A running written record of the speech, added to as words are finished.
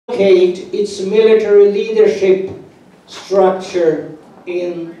its military leadership structure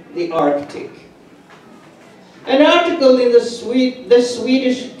in the Arctic. An article in the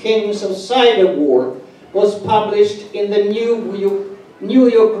Swedish Kings of Cyber War was published in the New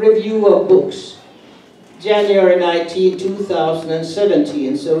York Review of Books, January 19,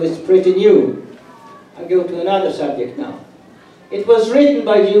 2017, so it's pretty new. I'll go to another subject now. It was written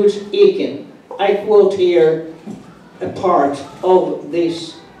by Hugh Eakin. I quote here a part of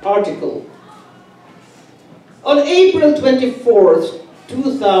this article. On April 24th,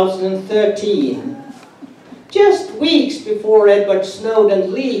 2013, just weeks before Edward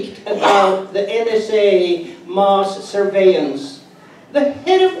Snowden leaked about the NSA mass surveillance, the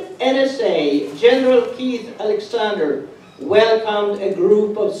head of NSA, General Keith Alexander, welcomed a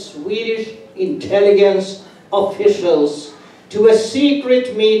group of Swedish intelligence officials to a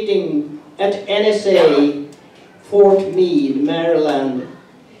secret meeting at NSA Fort Meade, Maryland.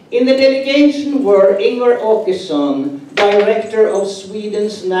 In the delegation were Ingvar Åkesson, director of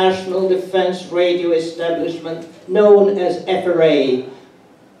Sweden's national defense radio establishment known as FRA,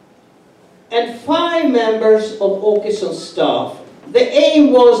 and 5 members of Åkesson's staff. The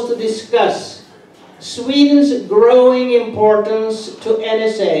aim was to discuss Sweden's growing importance to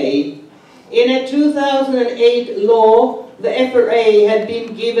NSA. In a 2008 law, the FRA had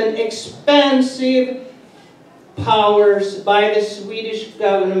been given expansive powers by the Swedish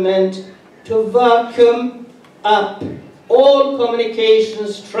government to vacuum up all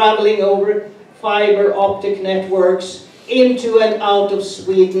communications traveling over fiber optic networks into and out of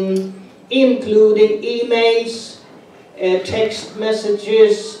Sweden, including emails, text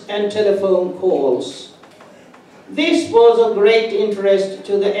messages, and telephone calls. This was of great interest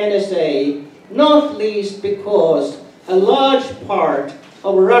to the NSA, not least because a large part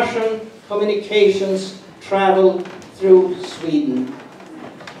of Russian communications traveled through Sweden.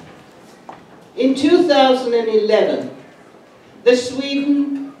 In 2011, the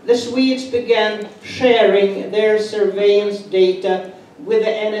Swedes began sharing their surveillance data with the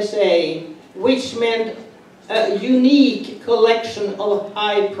NSA, which meant a unique collection of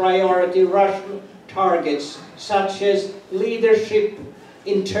high-priority Russian targets, such as leadership,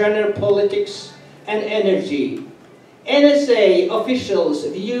 internal politics, and energy. NSA officials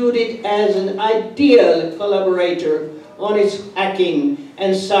viewed it as an ideal collaborator on its hacking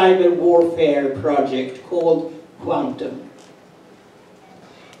and cyber warfare project called Quantum.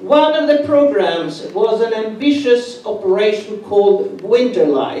 One of the programs was an ambitious operation called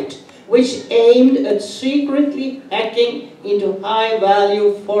Winterlight, which aimed at secretly hacking into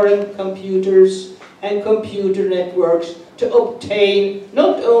high-value foreign computers and computer networks to obtain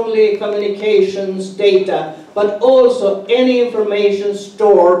not only communications data, but also any information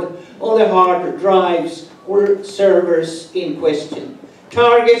stored on the hard drives or servers in question.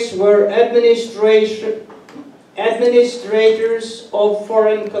 Targets were administrators of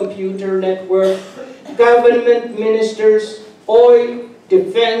foreign computer networks, government ministers, oil,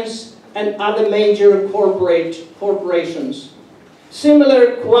 defense, and other major corporations.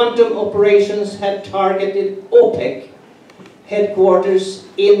 Similar quantum operations had targeted OPEC headquarters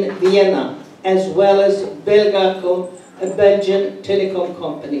in Vienna, as well as Belgacom, a Belgian telecom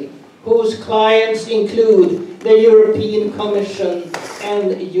company, whose clients include the European Commission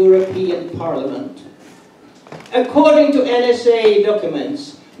and the European Parliament. According to NSA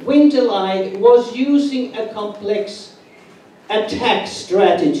documents, Winterlight was using a complex attack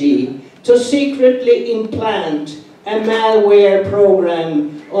strategy to secretly implant a malware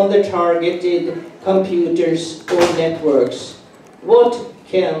program on the targeted computers or networks. What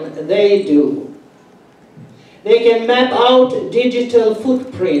can they do? They can map out digital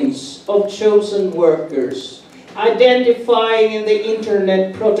footprints of chosen workers, identifying in the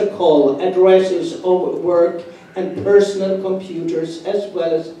internet protocol addresses of work and personal computers, as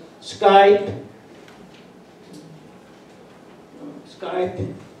well as Skype.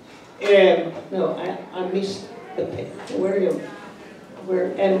 No, I missed the page. Where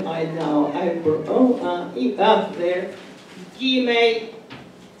am I now? There. Gmail,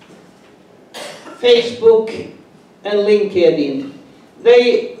 Facebook, and LinkedIn.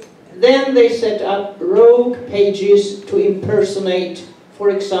 Then they set up rogue pages to impersonate, for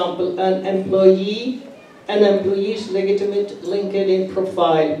example, an employee's legitimate LinkedIn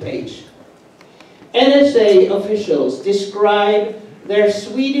profile page. NSA officials describe their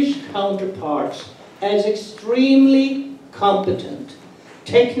Swedish counterparts as extremely competent,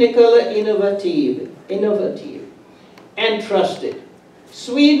 technically innovative, and trusted.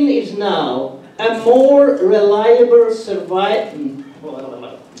 Sweden is now a more reliable Sweden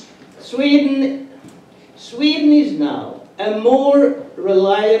is now a more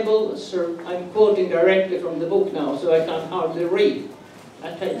reliable, I'm quoting directly from the book now, so I can hardly read.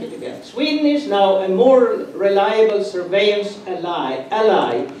 I take it again. Sweden is now a more reliable surveillance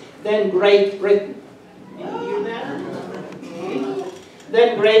ally than Great Britain. Did you hear that?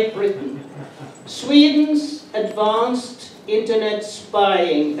 Than Great Britain. Sweden's advanced internet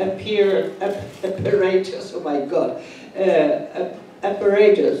spying apparatus, oh my God,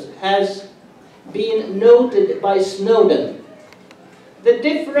 apparatus has been noted by Snowden. The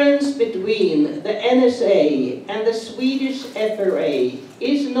difference between the NSA and the Swedish FRA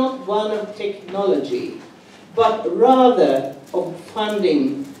is not one of technology, but rather of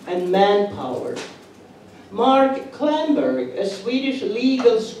funding and manpower. Mark Klamberg, a Swedish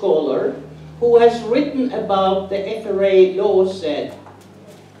legal scholar who has written about the FRA law, said,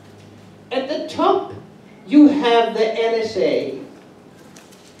 "At the top you have the NSA,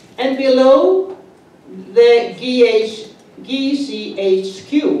 and below the GCHQ,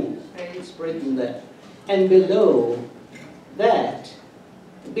 it's written there, and below that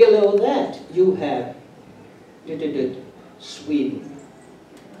you have Sweden."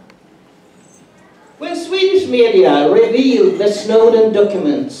 When Swedish media revealed the Snowden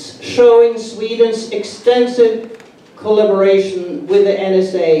documents showing Sweden's extensive collaboration with the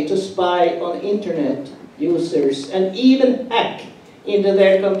NSA to spy on internet users and even hack into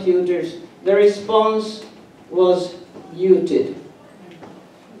their computers, the response was muted.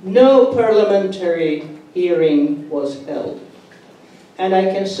 No parliamentary hearing was held. And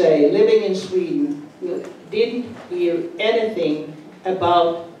I can say, living in Sweden, we didn't hear anything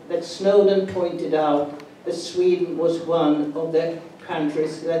about that. Snowden pointed out that Sweden was one of the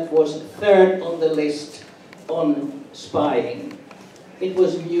countries that was third on the list on spying. It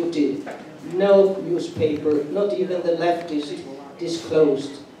was muted. No newspaper, not even the leftist,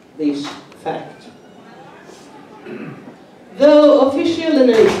 disclosed this fact. Though officially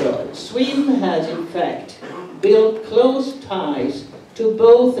neutral, Sweden has in fact built close ties to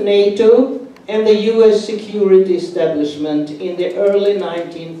both NATO and the US security establishment in the early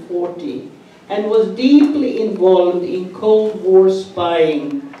 1940s and was deeply involved in Cold War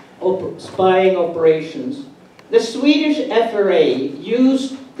spying operations. The Swedish FRA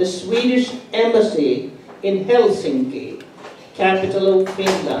used the Swedish embassy in Helsinki, capital of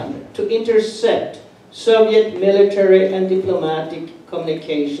Finland, to intercept Soviet military and diplomatic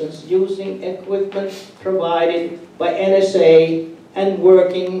communications using equipment provided by NSA and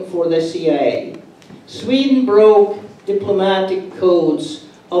working for the CIA. Sweden broke diplomatic codes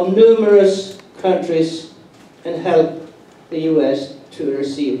of numerous countries and helped the US to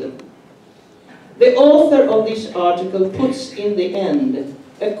receive them. The author of this article puts in the end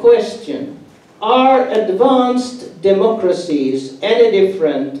a question: are advanced democracies any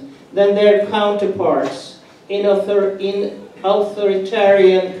different than their counterparts in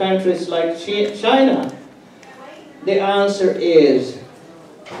authoritarian countries like China? The answer is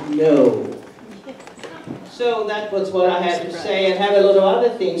no. So that was what I had to say, and have a lot of other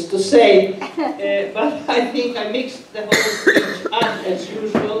things to say, but I think I mixed the whole speech up as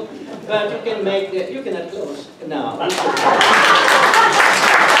usual, but you can applause now.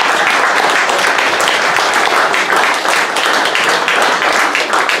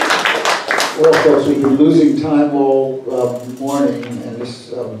 Well, folks, we've been losing time all morning, and this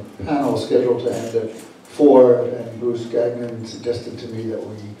panel is scheduled to end at 4, and Bruce Gagnon suggested to me that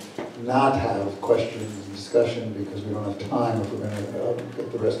we not have questions and discussion because we don't have time if we're going to get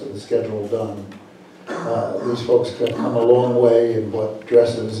the rest of the schedule done. These folks have come a long way in bought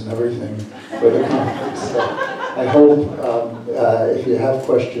dresses and everything for the conference. So I hope if you have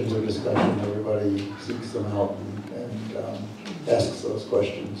questions or discussion, everybody seeks them out and asks those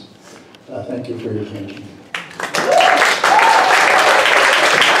questions. Thank you for your attention.